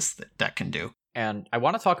thing this deck can do. And I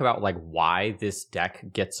want to talk about why this deck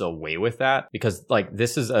gets away with that, because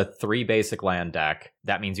this is a 3 basic land deck.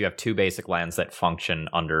 That means you have 2 basic lands that function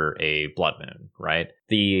under a Blood Moon, right?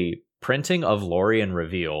 The printing of Lorien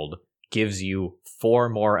Revealed gives you 4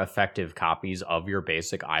 more effective copies of your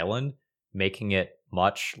basic island, making it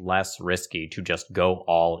much less risky to just go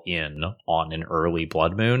all in on an early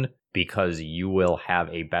Blood Moon, because you will have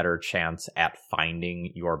a better chance at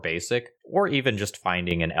finding your basic, or even just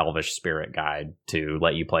finding an Elvish Spirit Guide to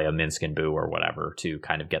let you play a Minsk and Boo or whatever to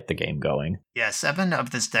kind of get the game going. Yeah, 7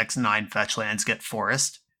 of this deck's 9 fetch lands get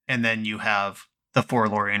Forest, and then you have the 4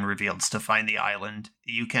 Lorien Revealeds to find the island.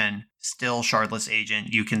 You can still Shardless Agent,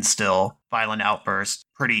 you can still Violent Outburst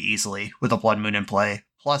pretty easily with a Blood Moon in play.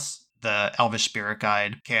 Plus, the Elvish Spirit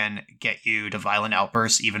Guide can get you to Violent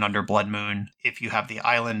Outburst even under Blood Moon. If you have the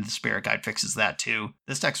island, the Spirit Guide fixes that too.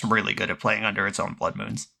 This deck's really good at playing under its own Blood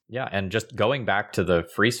Moons. Yeah, and just going back to the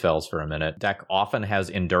free spells for a minute, deck often has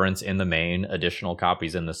Endurance in the main, additional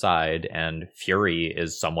copies in the side, and Fury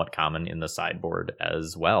is somewhat common in the sideboard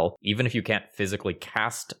as well. Even if you can't physically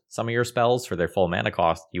cast some of your spells for their full mana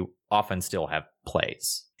cost, you often still have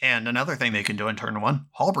plays. And another thing they can do in turn 1,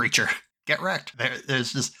 Hull Breacher. Get wrecked.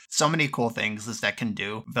 There's just so many cool things this deck can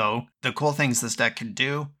do, though the cool things this deck can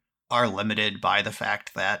do are limited by the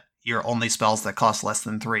fact that your only spells that cost less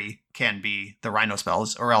than 3 can be the Rhino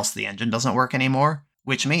spells, or else the engine doesn't work anymore,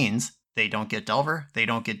 which means they don't get Delver, they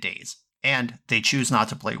don't get Daze, and they choose not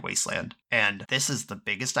to play Wasteland. And this is the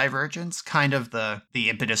biggest divergence. Kind of the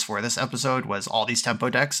impetus for this episode was all these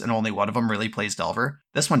tempo decks, and only one of them really plays Delver.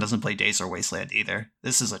 This one doesn't play Daze or Wasteland either.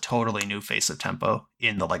 This is a totally new face of tempo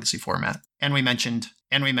in the Legacy format. And we mentioned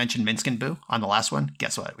Minsk and Boo on the last one.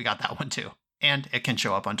 Guess what? We got that one too. And it can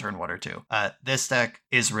show up on turn 1 or 2. This deck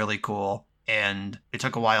is really cool, and it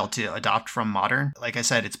took a while to adopt from Modern. Like I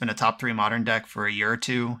said, it's been a top 3 Modern deck for a year or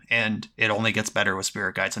 2, and it only gets better with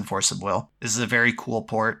Spirit Guides and Force of Will. This is a very cool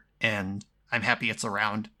port, and I'm happy it's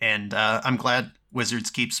around, and I'm glad Wizards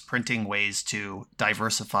keeps printing ways to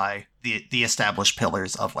diversify the established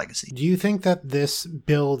pillars of Legacy. Do you think that this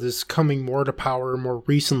build is coming more to power more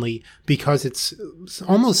recently because it's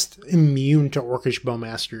almost immune to Orcish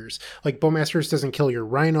Bowmasters? Like, Bowmasters doesn't kill your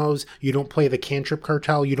rhinos, you don't play the Cantrip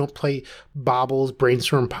Cartel, you don't play Baubles,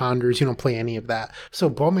 Brainstorm Ponders, you don't play any of that. So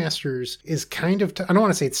Bowmasters is kind of, I don't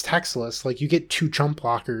want to say it's textless, like you get 2 chump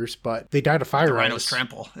blockers, but they die to Fire The Ice. Rhinos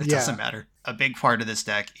trample. It doesn't matter. A big part of this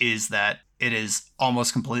deck is that it is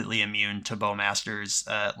almost completely immune to Bowmasters.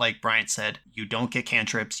 Like Bryant said, you don't get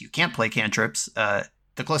cantrips. You can't play cantrips.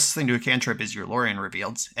 The closest thing to a cantrip is your Lorien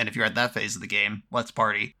Revealed. And if you're at that phase of the game, let's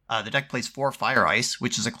party. The deck plays 4 Fire Ice,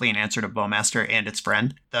 which is a clean answer to Bowmaster and its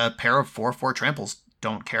friend. The pair of 4/4 tramples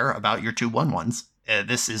don't care about your 2/1/1s.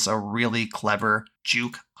 This is a really clever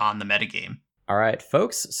juke on the metagame. All right,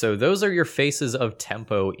 folks. So those are your faces of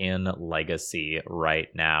tempo in Legacy right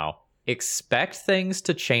now. Expect things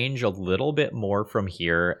to change a little bit more from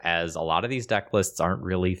here, as a lot of these deck lists aren't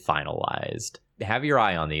really finalized. Have your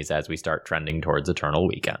eye on these as we start trending towards Eternal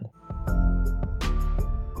Weekend.